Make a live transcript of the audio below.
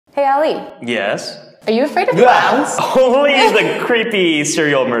Hey, Ali. Yes? Are you afraid of clowns? Only the creepy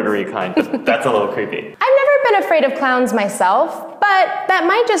serial murdery kind. That's a little creepy. I've never been afraid of clowns myself, but that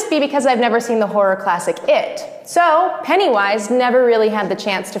might just be because I've never seen the horror classic It. So, Pennywise never really had the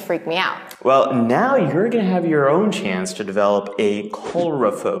chance to freak me out. Well, now you're going to have your own chance to develop a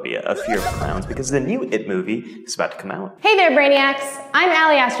COULROPHOBIA, a fear of clowns, because the new It movie is about to come out. Hey there, Brainiacs! I'm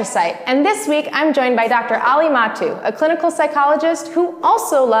Alie Psych, and this week I'm joined by Dr. Ali Matu, a clinical psychologist who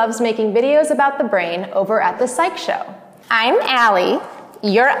also loves making videos about the brain over at the Psych show. I'm Ali.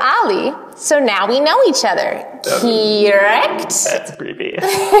 You're Ali, so now we know each other. Correct? That's creepy.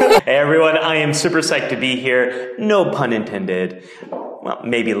 Hey everyone, I am super psyched to be here. No pun intended. Well,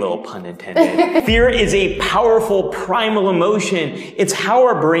 maybe a little pun intended. Fear is a powerful primal emotion. It's how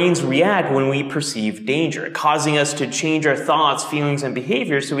our brains react when we perceive danger, causing us to change our thoughts, feelings, and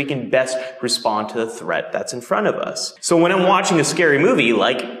behaviors so we can best respond to the threat that's in front of us. So when I'm watching a scary movie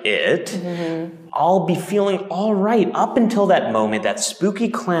like It, I'll be feeling all right up until that moment that spooky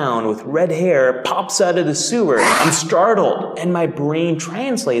clown with red hair pops out of the sewer. I'm startled, and my brain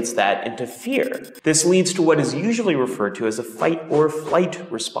translates that into fear. This leads to what is usually referred to as a fight or flight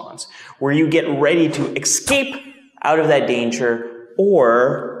response, where you get ready to escape out of that danger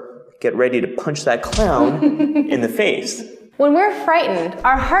or get ready to punch that clown in the face. When we're frightened,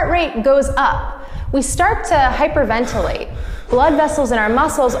 our heart rate goes up. We start to hyperventilate. Blood vessels in our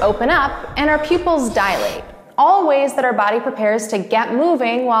muscles open up and our pupils dilate. All ways that our body prepares to get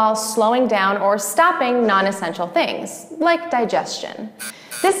moving while slowing down or stopping non-essential things, like digestion.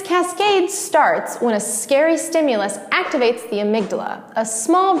 This cascade starts when a scary stimulus activates the amygdala, a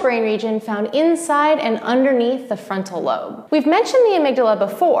small brain region found inside and underneath the frontal lobe. We've mentioned the amygdala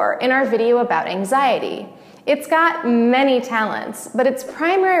before in our video about anxiety. It's got many talents, but its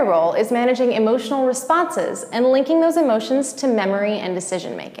primary role is managing emotional responses and linking those emotions to memory and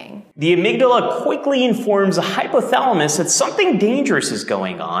decision-making. The amygdala quickly informs the hypothalamus that something dangerous is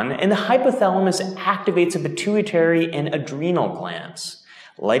going on, and the hypothalamus activates the pituitary and adrenal glands,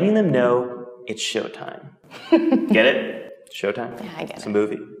 letting them know it's showtime. Get it? Showtime? Yeah, I get it. It's a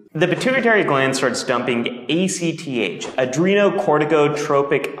movie. The pituitary gland starts dumping ACTH,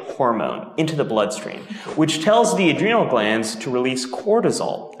 adrenocorticotropic hormone, into the bloodstream, which tells the adrenal glands to release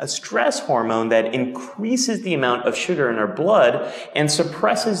cortisol, a stress hormone that increases the amount of sugar in our blood and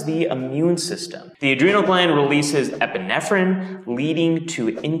suppresses the immune system. The adrenal gland releases epinephrine, leading to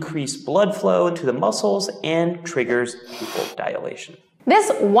increased blood flow to the muscles and triggers pupil dilation.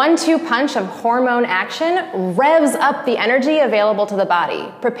 This 1-2 punch of hormone action revs up the energy available to the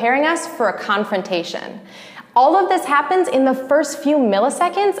body, preparing us for a confrontation. All of this happens in the first few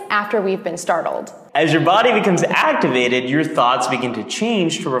milliseconds after we've been startled. As your body becomes activated, your thoughts begin to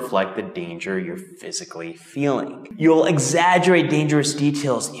change to reflect the danger you're physically feeling. You'll exaggerate dangerous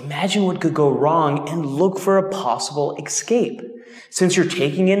details, imagine what could go wrong, and look for a possible escape. Since you're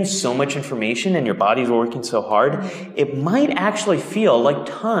taking in so much information and your body's working so hard, it might actually feel like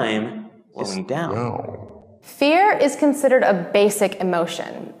time is slowing down. Fear is considered a basic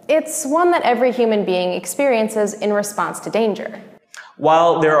emotion. It's one that every human being experiences in response to danger.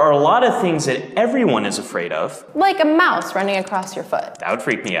 While there are a lot of things that everyone is afraid of, like a mouse running across your foot. That would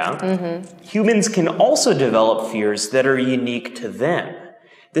freak me out. Humans can also develop fears that are unique to them.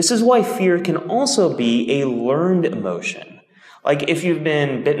 This is why fear can also be a learned emotion. Like if you've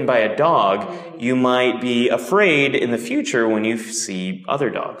been bitten by a dog, you might be afraid in the future when you see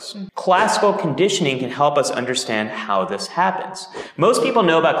other dogs. Classical conditioning can help us understand how this happens. Most people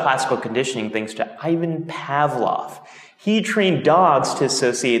know about classical conditioning thanks to Ivan Pavlov. He trained dogs to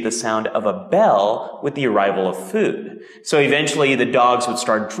associate the sound of a bell with the arrival of food. So eventually the dogs would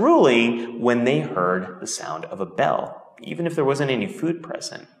start drooling when they heard the sound of a bell, even if there wasn't any food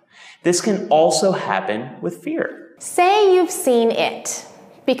present. This can also happen with fear. Say you've seen It.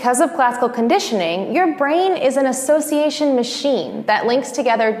 Because of classical conditioning, your brain is an association machine that links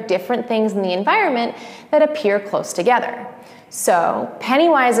together different things in the environment that appear close together. So,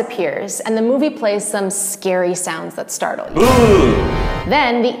 Pennywise appears, and the movie plays some scary sounds that startle you. Ooh.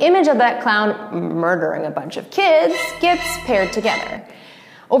 Then, the image of that clown murdering a bunch of kids gets paired together.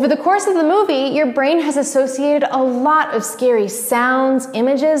 Over the course of the movie, your brain has associated a lot of scary sounds,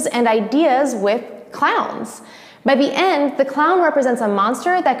 images, and ideas with clowns. By the end, the clown represents a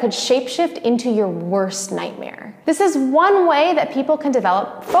monster that could shapeshift into your worst nightmare. This is one way that people can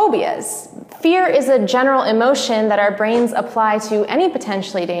develop phobias. Fear is a general emotion that our brains apply to any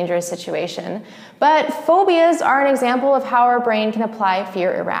potentially dangerous situation, but phobias are an example of how our brain can apply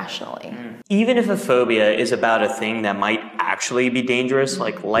fear irrationally. Even if a phobia is about a thing that might actually be dangerous,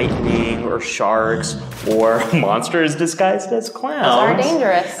 like lightning or sharks or monsters disguised as clowns. Those are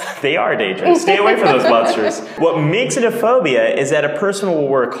dangerous. They are dangerous. Stay away from those monsters. What makes it a phobia is that a person will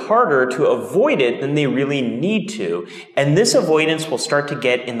work harder to avoid it than they really need to, and this avoidance will start to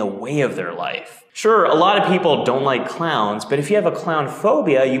get in the way of their life. Sure, a lot of people don't like clowns, but if you have a clown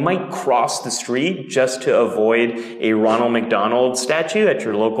phobia, you might cross the street just to avoid a Ronald McDonald statue at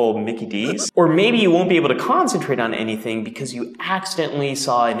your local Mickey D's. Or maybe you won't be able to concentrate on anything because you accidentally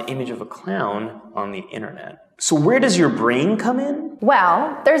saw an image of a clown on the internet. So where does your brain come in?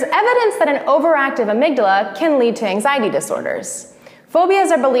 Well, there's evidence that an overactive amygdala can lead to anxiety disorders.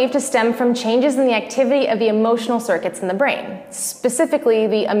 Phobias are believed to stem from changes in the activity of the emotional circuits in the brain, specifically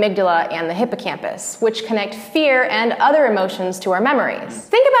the amygdala and the hippocampus, which connect fear and other emotions to our memories.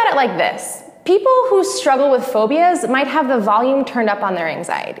 Think about it like this. People who struggle with phobias might have the volume turned up on their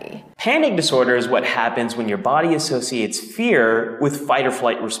anxiety. Panic disorder is what happens when your body associates fear with fight or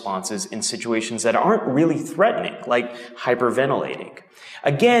flight responses in situations that aren't really threatening, like hyperventilating.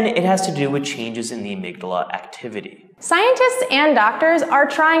 Again, it has to do with changes in the amygdala activity. Scientists and doctors are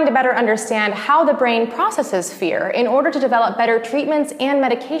trying to better understand how the brain processes fear in order to develop better treatments and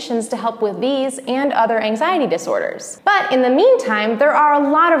medications to help with these and other anxiety disorders. But in the meantime, there are a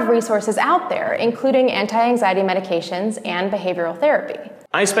lot of resources out there, including anti-anxiety medications and behavioral therapy.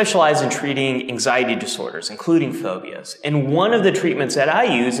 I specialize in treating anxiety disorders, including phobias, and one of the treatments that I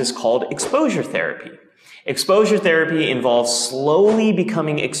use is called exposure therapy. Exposure therapy involves slowly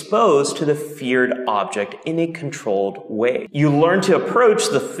becoming exposed to the feared object in a controlled way. You learn to approach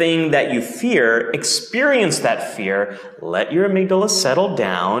the thing that you fear, experience that fear, let your amygdala settle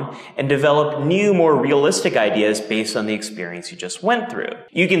down, and develop new, more realistic ideas based on the experience you just went through.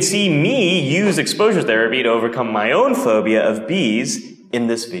 You can see me use exposure therapy to overcome my own phobia of bees in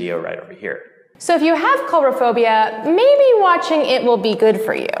this video right over here. So if you have coulrophobia, maybe watching it will be good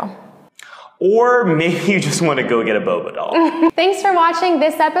for you. Or maybe you just want to go get a boba doll. Thanks for watching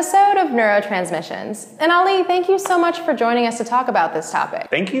this episode of Neuro Transmissions. And Ali, thank you so much for joining us to talk about this topic.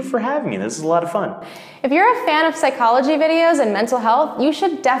 Thank you for having me. This is a lot of fun. If you're a fan of psychology videos and mental health, you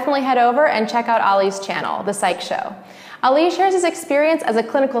should definitely head over and check out Ali's channel, The Psych Show. Ali shares his experience as a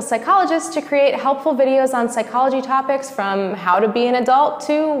clinical psychologist to create helpful videos on psychology topics from how to be an adult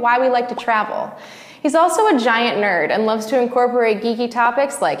to why we like to travel. He's also a giant nerd and loves to incorporate geeky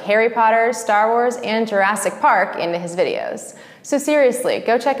topics like Harry Potter, Star Wars, and Jurassic Park into his videos. So seriously,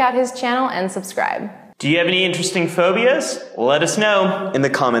 go check out his channel and subscribe. Do you have any interesting phobias? Let us know in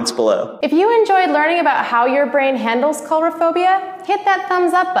the comments below. If you enjoyed learning about how your brain handles coulrophobia, hit that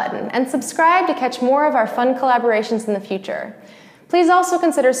thumbs up button and subscribe to catch more of our fun collaborations in the future. Please also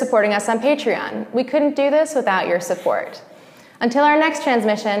consider supporting us on Patreon. We couldn't do this without your support. Until our next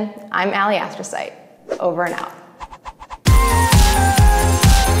transmission, I'm Alie Astrocyte. Over and out.